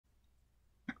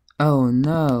Oh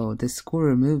no, the school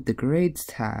removed the grades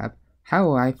tab. How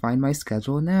will I find my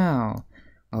schedule now?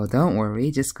 Oh, don't worry,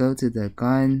 just go to the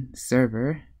Gun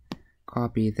server,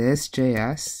 copy this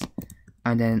JS,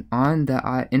 and then on the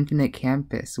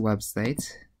InfiniteCampus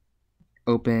website,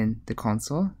 open the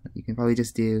console. You can probably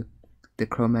just do the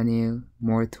Chrome menu,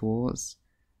 More Tools,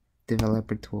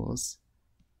 Developer Tools,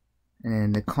 and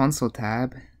then the console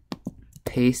tab,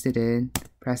 paste it in,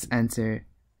 press enter,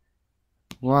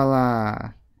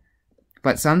 voila!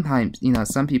 But sometimes,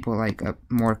 some people like a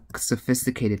more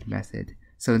sophisticated method.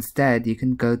 So instead, you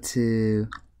can go to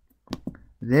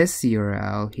this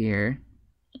URL here.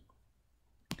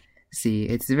 See,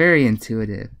 it's very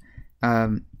intuitive.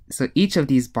 So each of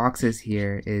these boxes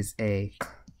here is a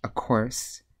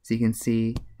course. So you can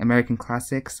see American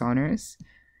Classics Honors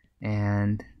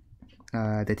and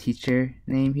the teacher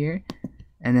name here.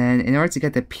 And then in order to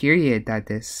get the period that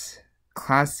this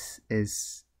class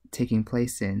is taking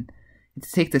place in, to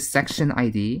take the section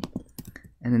ID,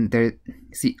 and then there,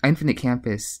 see,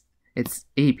 InfiniteCampus, its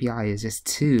API is just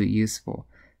too useful.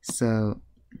 So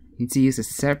you need to use a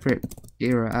separate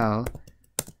URL,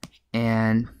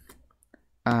 and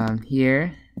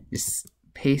here, just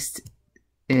paste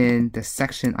in the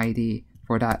section ID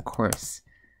for that course.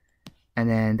 And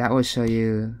then that will show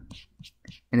you,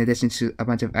 in addition to a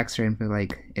bunch of extra info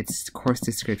like its course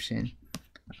description,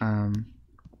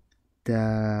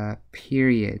 the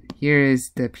period. Here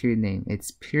is the period name. It's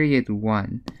period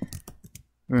 1.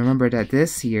 Remember that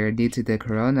this year, due to the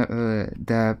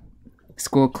the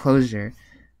school closure,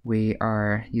 we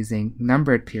are using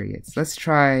numbered periods. Let's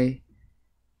try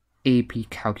AP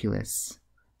Calculus.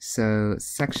 So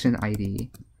section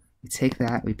ID. We take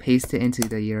that, we paste it into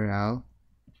the URL.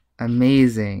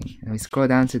 Amazing. And we scroll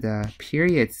down to the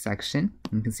period section.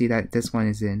 You can see that this one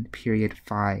is in period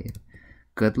 5.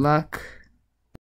 Good luck.